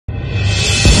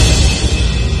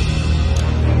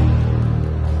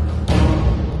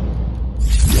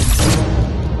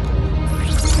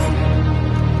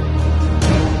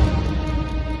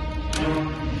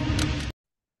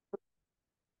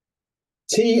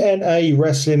TNA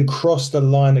Wrestling crossed the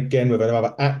line again with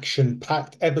another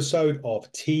action-packed episode of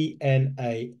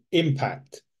TNA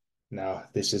Impact. Now,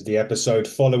 this is the episode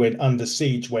following Under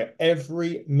Siege, where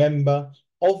every member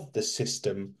of the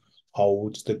system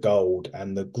holds the gold,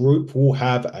 and the group will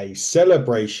have a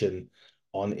celebration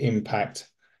on Impact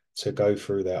to go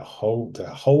through their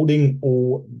holding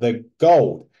all the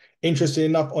gold. Interesting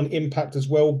enough, on Impact as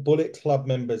well, Bullet Club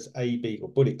members AB or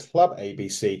Bullet Club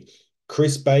ABC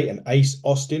Chris Bey and Ace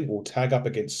Austin will tag up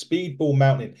against Speedball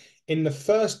Mountain in the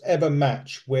first ever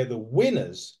match where the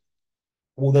winners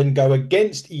will then go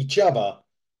against each other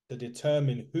to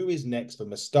determine who is next for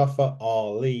Mustafa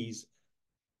Ali's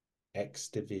X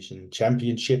Division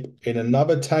Championship. In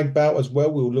another tag bout as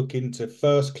well, we'll look into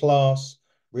First Class,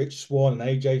 Rich Swann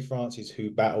and AJ Francis,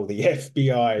 who battle the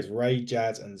FBI's Ray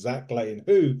Jazz and Zack Clayton,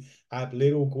 who have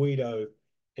Little Guido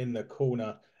in the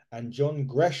corner. And John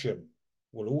Gresham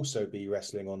will also be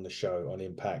wrestling on the show on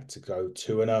Impact to go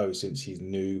 2-0 since his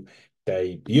new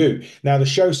debut. Now, the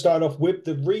show started off with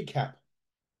the recap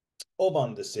of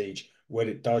Under Siege, where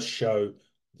it does show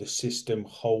the system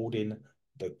holding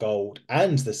the gold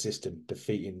and the system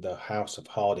defeating the House of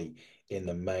Hardy in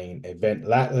the main event.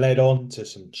 That led on to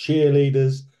some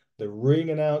cheerleaders. The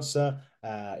ring announcer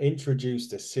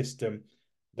introduced the system.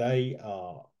 They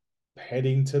are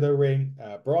heading to the ring.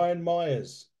 Brian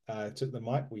Myers took the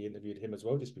mic. We interviewed him as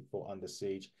well just before Under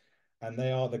Siege. And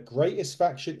they are the greatest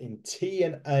faction in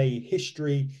TNA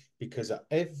history because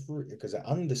at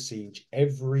Under Siege,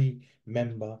 every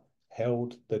member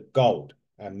held the gold.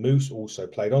 And Moose also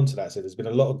played onto that. So there's been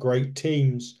a lot of great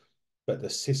teams, but the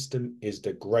system is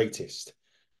the greatest.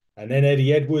 And then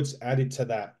Eddie Edwards added to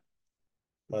that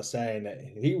by saying that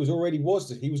he was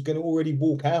going to already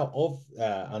walk out of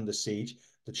Under Siege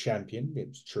the champion. It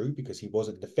was true because he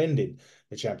wasn't defending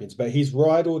the champions, but his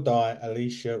ride or die,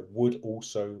 Alisha would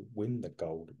also win the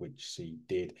gold, which she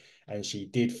did. And she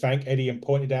did thank Eddie and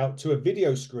pointed out to a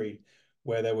video screen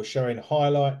where they were showing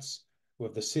highlights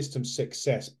with the system's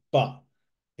success, but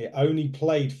it only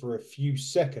played for a few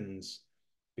seconds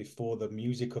before the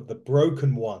music of the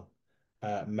Broken One,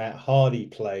 Matt Hardy,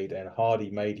 played, and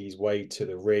Hardy made his way to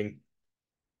the ring.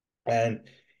 And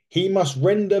he must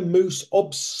render Moose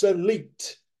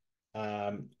obsolete.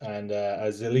 And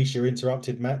as Alisha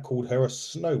interrupted, Matt called her a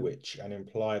snow witch and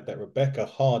implied that Rebecca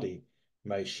Hardy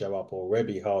may show up, or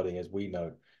Rebby Harding, as we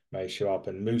know, may show up.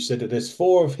 And Moose said that there's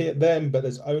four of them, but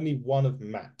there's only one of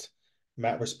Matt.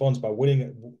 Matt responds by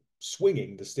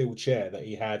swinging the steel chair that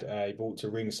he had brought to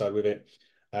ringside with it.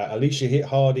 Alisha hit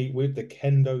Hardy with the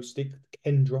kendo stick,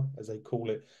 Kendra, as they call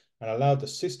it, and allowed the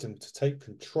system to take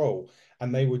control.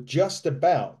 And they were just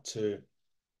about to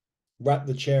wrap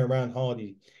the chair around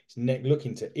Hardy's neck,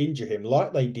 looking to injure him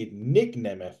like they did Nick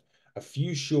Nemeth a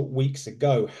few short weeks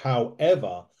ago.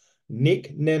 However,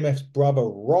 Nick Nemeth's brother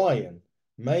Ryan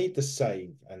made the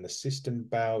save, and the system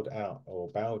bowed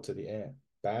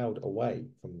away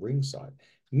from ringside.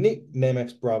 Nick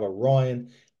Nemeth's brother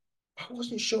Ryan, I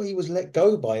wasn't sure he was let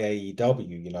go by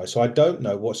AEW, so I don't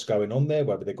know what's going on there,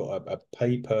 whether they got a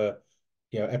paper,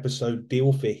 episode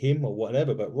deal for him or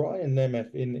whatever. But Ryan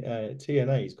Nemeth in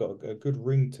TNA's got a good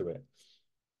ring to it,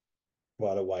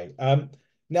 by the way.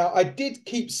 Now I did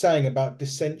keep saying about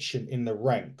dissension in the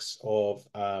ranks of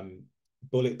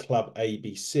Bullet Club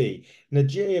ABC.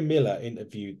 Najee Miller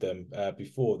interviewed them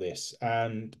before this,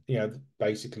 and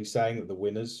basically saying that the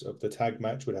winners of the tag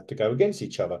match would have to go against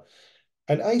each other.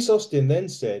 And Ace Austin then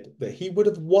said that he would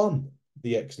have won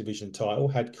the X Division title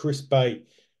had Chris Bey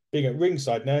being at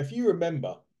ringside. Now, if you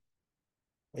remember,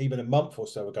 even a month or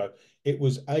so ago, it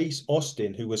was Ace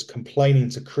Austin who was complaining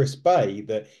to Chris Bey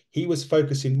that he was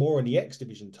focusing more on the X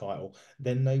Division title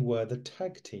than they were the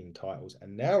tag team titles.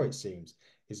 And now it seems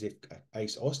as if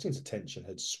Ace Austin's attention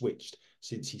had switched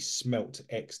since he smelt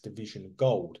X Division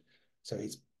gold. So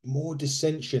it's more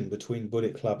dissension between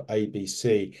Bullet Club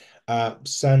ABC.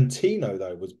 Santino,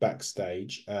 though, was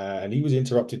backstage and he was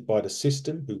interrupted by the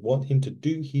system, who want him to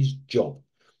do his job.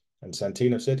 And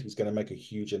Santino said he's going to make a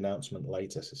huge announcement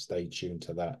later, so stay tuned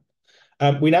to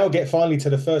that. We now get finally to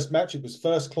the first match. It was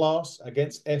First Class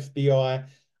against FBI.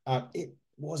 It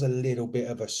was a little bit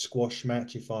of a squash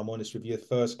match, if I'm honest with you.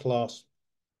 First Class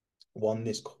won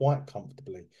this quite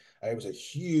comfortably. It was a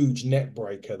huge neck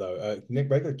breaker, though. Neck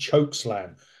breaker, choke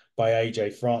slam by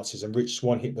AJ Francis, and Rich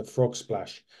Swann hit the frog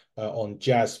splash on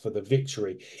Jazz for the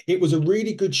victory. It was a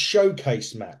really good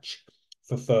showcase match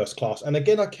for First Class. And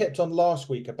again, I kept on last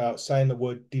week about saying the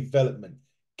word development,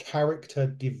 character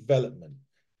development.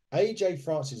 AJ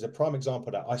Francis is a prime example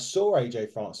of that. I saw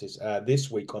AJ Francis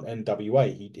this week on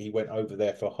NWA. He went over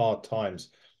there for Hard Times,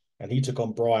 and he took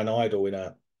on Brian Idol in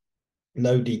a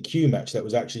no DQ match that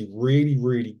was actually really,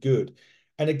 really good.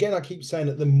 And again, I keep saying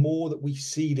that the more that we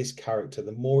see this character,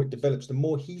 the more it develops, the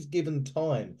more he's given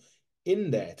time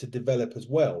in there to develop as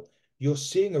well. You're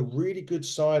seeing a really good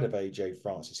side of AJ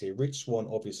Francis here. Rich Swann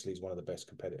obviously is one of the best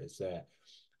competitors there.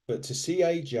 But to see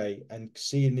AJ and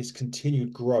seeing this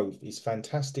continued growth is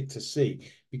fantastic to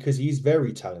see because he's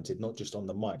very talented, not just on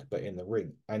the mic, but in the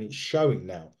ring. And it's showing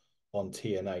now on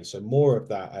TNA. So more of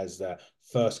that as the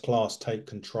first class take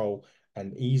control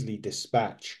and easily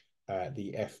dispatch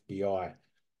the FBI.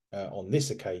 On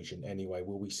this occasion, anyway,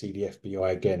 will we see the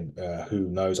FBI again? Who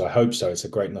knows? I hope so. It's a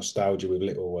great nostalgia with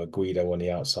little Guido on the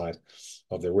outside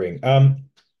of the ring.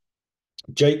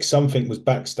 Jake something was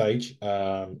backstage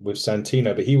with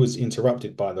Santino, but he was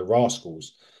interrupted by the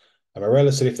Rascals. And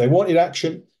Morella said if they wanted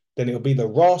action, then it'll be the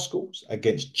Rascals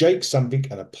against Jake something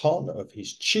and a partner of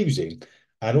his choosing.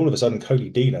 And all of a sudden, Cody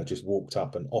Deaner just walked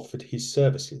up and offered his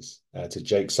services to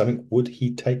Jake something. Would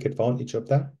he take advantage of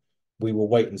that? We will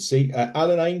wait and see.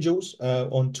 Alan Angels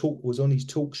was on his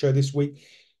talk show this week.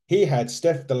 He had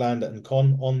Steph DeLanda and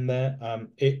Con on there.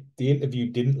 The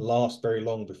interview didn't last very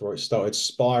long before it started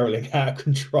spiraling out of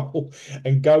control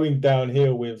and going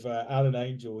downhill with Alan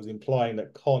Angels implying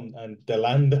that Con and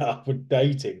DeLanda were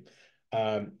dating.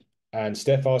 And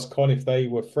Steph asked Con if they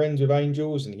were friends with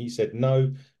Angels, and he said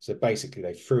no. So basically,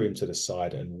 they threw him to the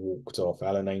side and walked off.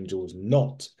 Alan Angels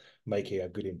not making a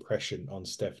good impression on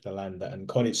Steph DeLanda and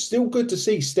Con. It's still good to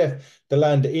see Steph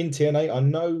DeLanda in TNA. I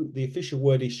know the official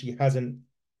word is she hasn't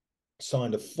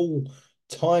signed a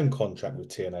full-time contract with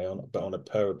TNA but on a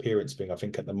per appearance thing, I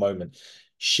think at the moment.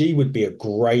 She would be a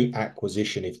great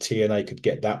acquisition if TNA could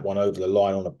get that one over the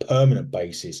line on a permanent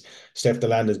basis. Steph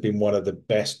DeLanda has been one of the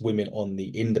best women on the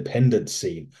independent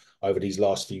scene over these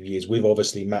last few years, with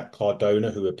obviously Matt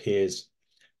Cardona, who appears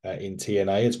in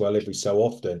TNA as well every so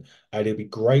often. And it'd be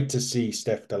great to see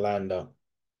Steph DeLanda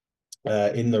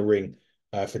in the ring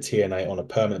for TNA on a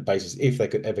permanent basis. If they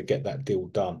could ever get that deal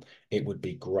done, it would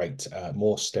be great.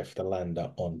 More Steph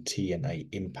DeLanda on TNA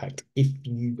Impact, if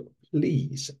you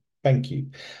please. Thank you.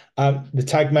 The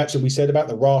tag match that we said about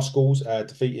the Rascals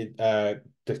defeated.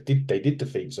 They did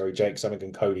defeat, sorry, Jake Sommick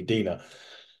and Cody Deaner.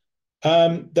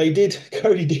 They did.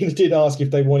 Cody Deaner did ask if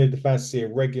they wanted the fans to see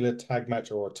a regular tag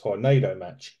match or a tornado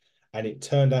match, and it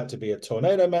turned out to be a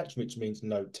tornado match, which means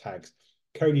no tags.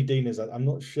 Cody Deaner's, I'm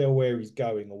not sure where he's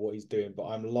going or what he's doing, but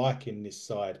I'm liking this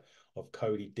side of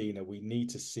Cody Deaner. We need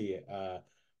to see it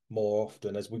more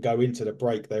often. As we go into the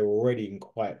break, they were already in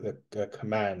quite the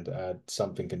command,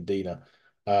 something and Deaner.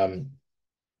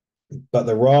 But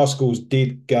the Rascals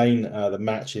did gain the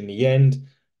match in the end.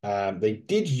 They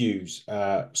did use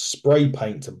spray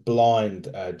paint to blind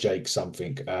Jake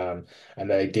something, and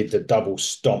they did the double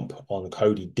stomp on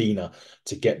Cody Deaner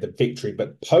to get the victory.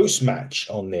 But post-match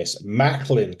on this,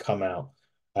 Macklin come out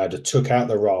that took out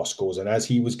the Rascals, and as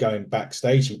he was going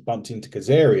backstage, he bumped into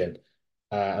Kazarian,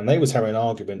 and they was having an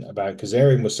argument about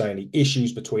Kazarian was saying the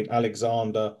issues between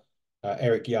Alexander,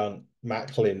 Eric Young,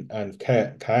 Macklin, and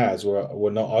Kaz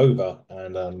were not over,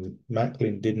 and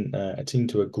Macklin didn't seem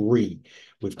to agree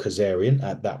with Kazarian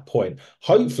at that point.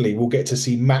 Hopefully, we'll get to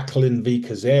see Macklin v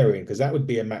Kazarian because that would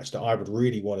be a match that I would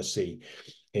really want to see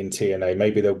in TNA.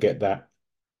 Maybe they'll get that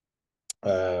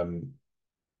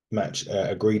match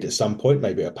agreed at some point,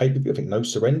 maybe a pay-per-view. I think No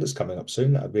Surrender's coming up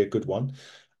soon. That would be a good one.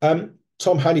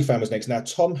 Tom Hannifan was next. Now,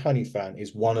 Tom Hannifan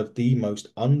is one of the most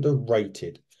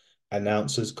underrated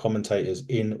announcers, commentators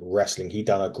in wrestling. He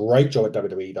done a great job at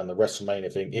WWE. He done the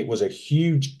WrestleMania thing. It was a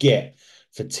huge get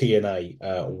for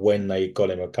TNA when they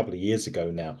got him a couple of years ago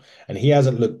now. And he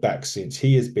hasn't looked back since.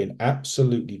 He has been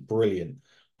absolutely brilliant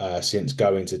since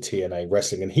going to TNA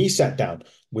Wrestling. And he sat down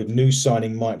with new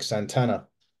signing Mike Santana.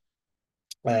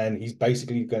 And he's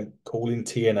basically going calling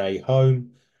TNA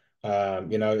home.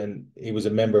 And he was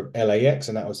a member of LAX,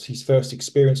 and that was his first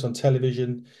experience on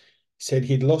television. He said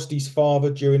he'd lost his father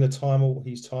during his time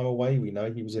away. We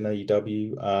know he was in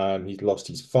AEW. He'd lost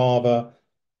his father,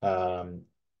 and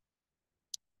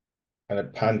a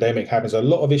pandemic happens. A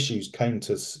lot of issues came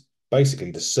to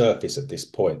basically the surface at this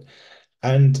point.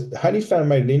 And Hanifan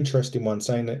made an interesting one,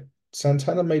 saying that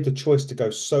Santana made the choice to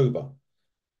go sober.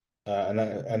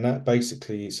 And that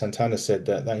basically Santana said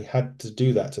that they had to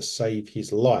do that to save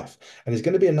his life. And there's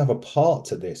going to be another part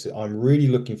to this I'm really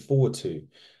looking forward to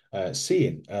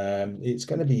seeing. It's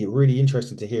going to be really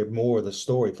interesting to hear more of the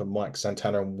story from Mike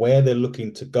Santana and where they're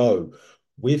looking to go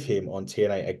with him on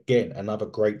TNA. Again, another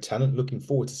great talent. Looking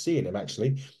forward to seeing him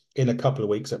actually in a couple of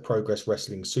weeks at Progress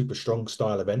Wrestling Super Strong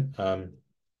Style event.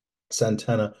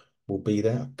 Santana will be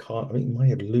there. I think he might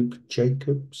have Luke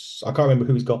Jacobs. I can't remember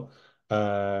who he's got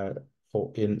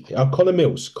for in Connor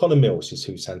Mills. Connor Mills is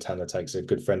who Santana takes. A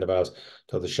good friend of ours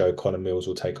to the show. Connor Mills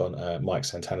will take on Mike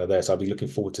Santana there. So I'll be looking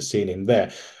forward to seeing him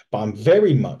there. But I'm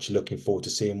very much looking forward to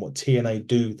seeing what TNA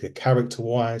do, the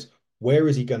character-wise. Where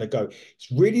is he going to go?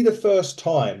 It's really the first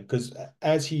time because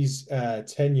as his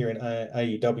tenure in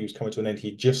AEW is coming to an end,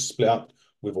 he just split up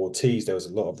with Ortiz. There was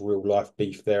a lot of real life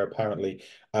beef there, apparently.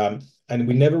 And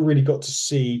we never really got to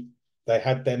see they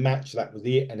had their match, that was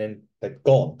it, and then they're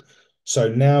gone. So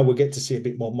now we'll get to see a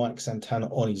bit more Mike Santana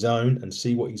on his own and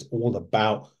see what he's all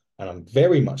about. And I'm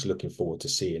very much looking forward to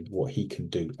seeing what he can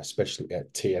do, especially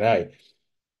at TNA.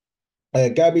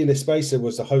 Gabby Lispacer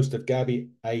was the host of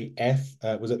Gabby AF,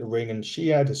 was at the ring, and she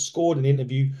had scored an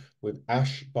interview with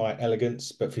Ash by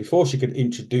Elegance. But before she could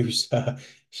introduce her,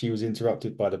 she was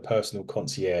interrupted by the personal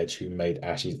concierge who made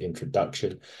Ash's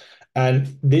introduction.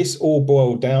 And this all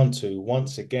boiled down to,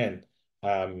 once again,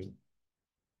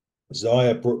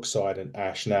 Zaya Brookside and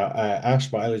Ash. Now, Ash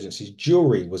by Elegance's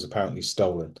jewelry was apparently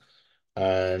stolen.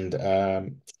 And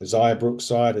Zaya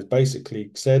Brookside has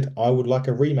basically said, I would like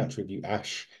a rematch with you,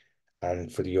 Ash.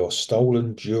 And for your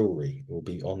stolen jewelry will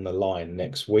be on the line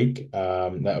next week.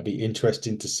 That'll be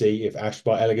interesting to see if Ash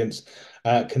by Elegance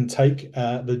can take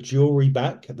the jewelry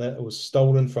back that was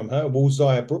stolen from her. Will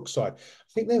Zaya Brookside?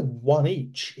 I think they're one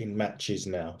each in matches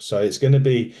now. So it's going to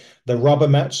be the rubber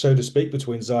match, so to speak,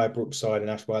 between Zaya Brookside and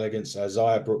Ash by Elegance.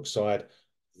 Zaya Brookside,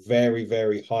 very,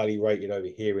 very highly rated over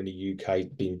here in the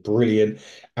UK, been brilliant.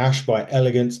 Ash by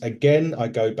Elegance, again, I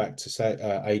go back to say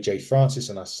AJ Francis,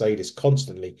 and I say this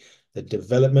constantly. The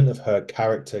development of her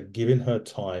character, giving her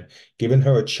time, giving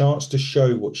her a chance to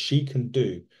show what she can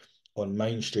do on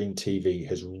mainstream TV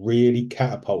has really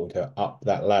catapulted her up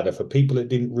that ladder. For people that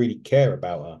didn't really care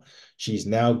about her, she's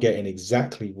now getting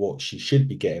exactly what she should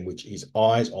be getting, which is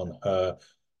eyes on her.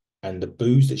 And the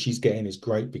booze that she's getting is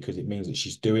great because it means that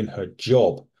she's doing her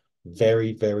job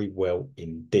very, very well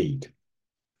indeed.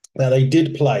 Now, they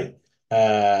did play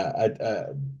a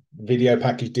video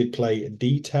package did play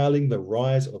detailing the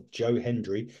rise of Joe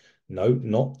Hendry. No,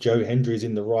 not Joe Hendry's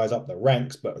in the rise up the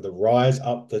ranks, but the rise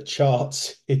up the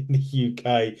charts in the UK.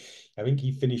 I think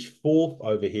he finished fourth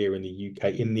over here in the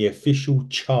UK in the official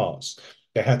charts.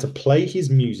 They had to play his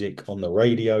music on the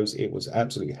radios. It was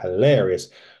absolutely hilarious.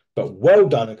 But well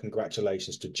done and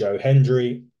congratulations to Joe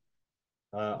Hendry.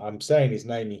 I'm saying his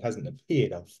name. He hasn't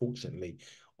appeared, unfortunately,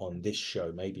 on this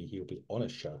show. Maybe he'll be on a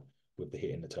show with the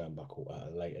Hit in the Turnbuckle at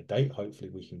a later date.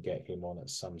 Hopefully, we can get him on at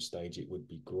some stage. It would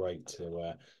be great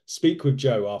to speak with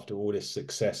Joe after all this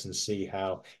success and see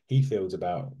how he feels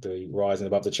about the rising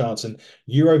above the charts and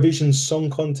Eurovision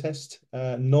Song Contest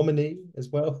nominee as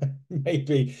well.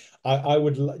 Maybe I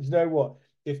would, you know what?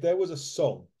 If there was a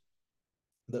song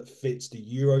that fits the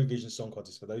Eurovision Song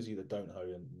Contest. For those of you that don't know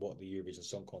and what the Eurovision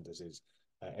Song Contest is,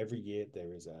 every year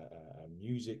there is a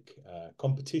music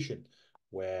competition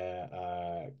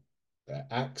where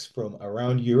acts from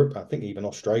around Europe, I think even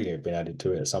Australia have been added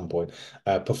to it at some point,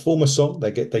 perform a song.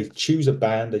 They choose a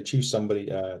band, they choose somebody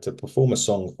to perform a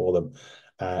song for them,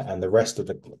 and the rest of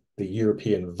the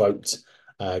European vote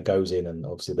goes in, and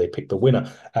obviously they pick the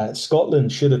winner.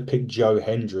 Scotland should have picked Joe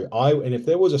Hendry. And if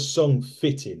there was a song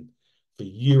fitting for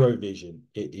Eurovision,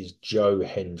 it is Joe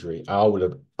Hendry. I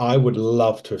would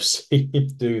love to have seen him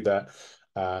do that.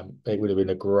 It would have been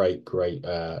a great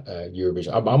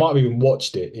Eurovision. I might have even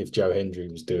watched it if Joe Hendry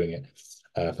was doing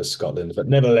it for Scotland, but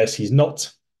nevertheless, he's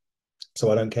not, so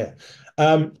I don't care.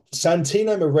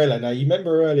 Santino Marella. Now, you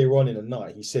remember earlier on in the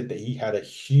night, he said that he had a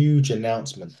huge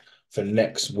announcement for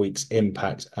next week's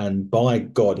Impact, and by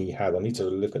God, he had. I need to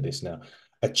look at this now.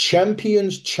 A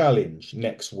Champions Challenge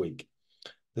next week.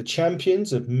 The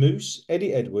champions of Moose,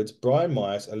 Eddie Edwards, Brian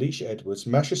Myers, Alisha Edwards,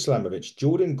 Masha Slamovich,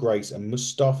 Jordan Grace, and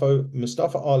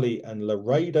Mustafa Ali and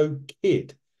Laredo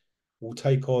Kid will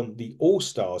take on the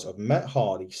All-Stars of Matt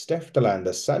Hardy, Steph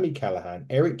Delander, Sammy Callahan,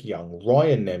 Eric Young,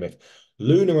 Ryan Nemeth,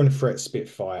 Luna and Fret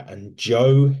Spitfire, and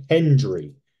Joe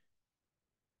Hendry.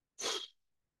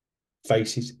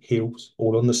 Faces, heels,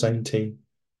 all on the same team.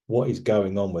 What is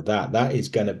going on with that? That is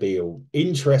going to be an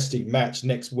interesting match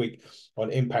next week on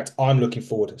Impact. I'm looking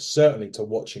forward certainly to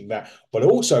watching that. But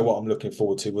also what I'm looking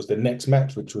forward to was the next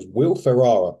match, which was Will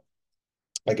Ferrara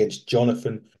against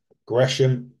Jonathan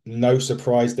Gresham. No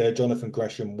surprise there. Jonathan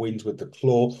Gresham wins with the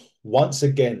claw. Once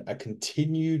again, a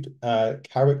continued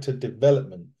character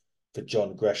development for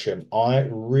John Gresham. I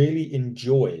really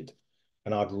enjoyed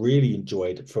and I've really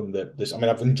enjoyed from this. I mean,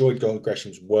 I've enjoyed John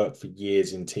Gresham's work for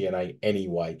years in TNA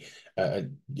anyway.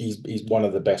 He's one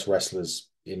of the best wrestlers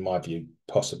in my view,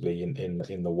 possibly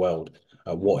in the world.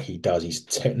 What he does, he's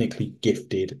technically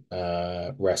gifted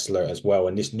wrestler as well.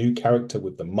 And this new character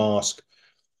with the mask,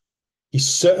 he's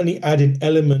certainly added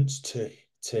elements to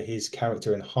his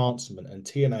character enhancement, and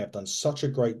TNA have done such a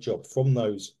great job from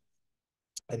those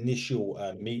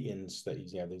initial meetings that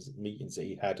he's, these meetings that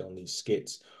he had on these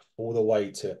skits, all the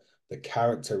way to the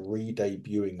character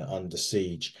re-debuting Under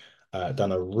Siege.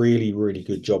 Done a really, really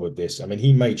good job of this. I mean,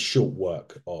 he made short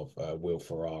work of Will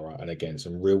Ferrara, and again,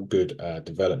 some real good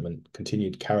development,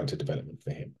 continued character development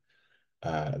for him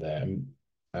there.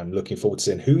 I'm looking forward to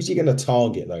seeing who's he going to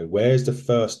target though. Where's the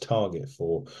first target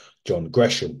for John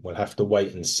Gresham? We'll have to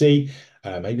wait and see.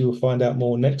 Maybe we'll find out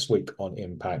more next week on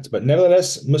Impact. But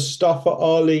nevertheless, Mustafa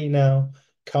Ali now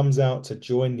comes out to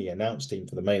join the announce team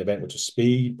for the main event, which is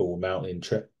Speedball Mountain,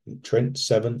 Trent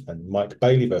Seven and Mike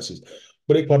Bailey versus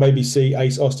Bullet Club ABC,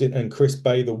 Ace Austin and Chris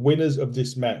Bey. The winners of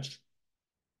this match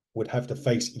would have to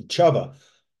face each other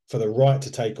for the right to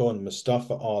take on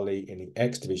Mustafa Ali in the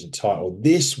X Division title.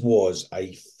 This was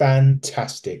a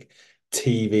fantastic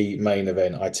TV main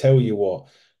event. I tell you what,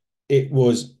 it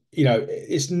was,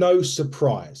 it's no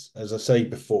surprise, as I say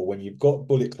before, when you've got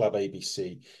Bullet Club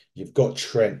ABC, you've got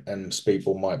Trent and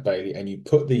Speedball Mike Bailey, and you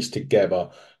put these together,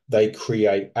 they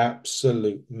create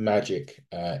absolute magic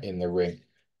in the ring.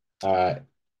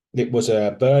 It was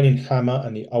a burning hammer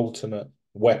and the ultimate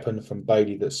weapon from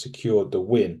Bailey that secured the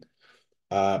win.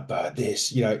 But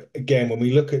this, again, when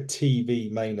we look at TV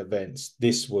main events,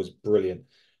 this was brilliant.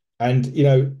 And,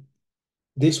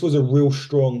 this was a real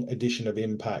strong addition of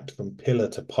Impact from pillar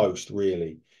to post,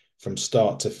 really, from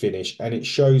start to finish. And it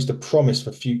shows the promise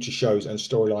for future shows and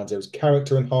storylines. There was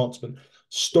character enhancement,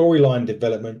 storyline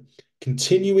development,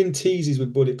 continuing teases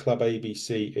with Bullet Club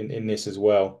ABC in this as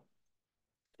well.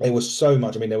 There was so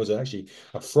much. I mean, there was actually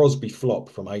a Frosby flop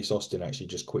from Ace Austin, actually,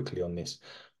 just quickly on this.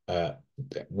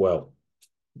 Well,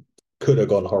 could have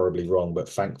gone horribly wrong, but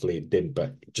thankfully it didn't.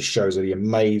 But it just shows the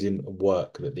amazing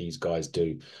work that these guys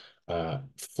do.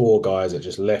 Four guys that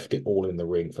just left it all in the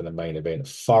ring for the main event.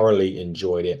 Thoroughly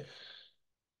enjoyed it.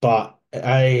 But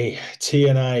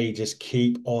TNA just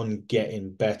keep on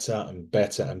getting better and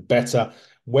better and better.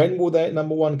 When will their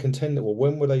number one contender? Well,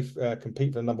 when will they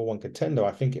compete for the number one contender?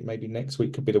 I think it may be next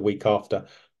week, could be the week after.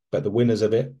 But the winners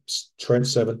of it, Trent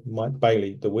Seven, Mike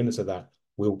Bailey, the winners of that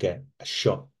will get a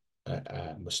shot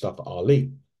at Mustafa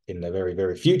Ali in the very,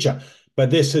 very future. But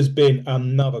this has been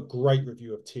another great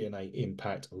review of TNA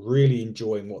Impact. Really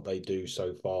enjoying what they do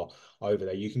so far over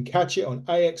there. You can catch it on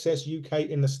AXS UK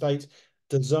in the States,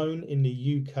 DAZN in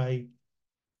the UK,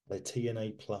 the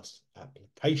TNA Plus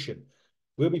application.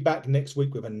 We'll be back next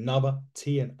week with another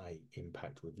TNA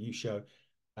Impact review show.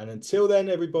 And until then,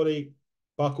 everybody,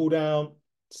 buckle down,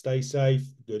 stay safe,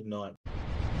 good night.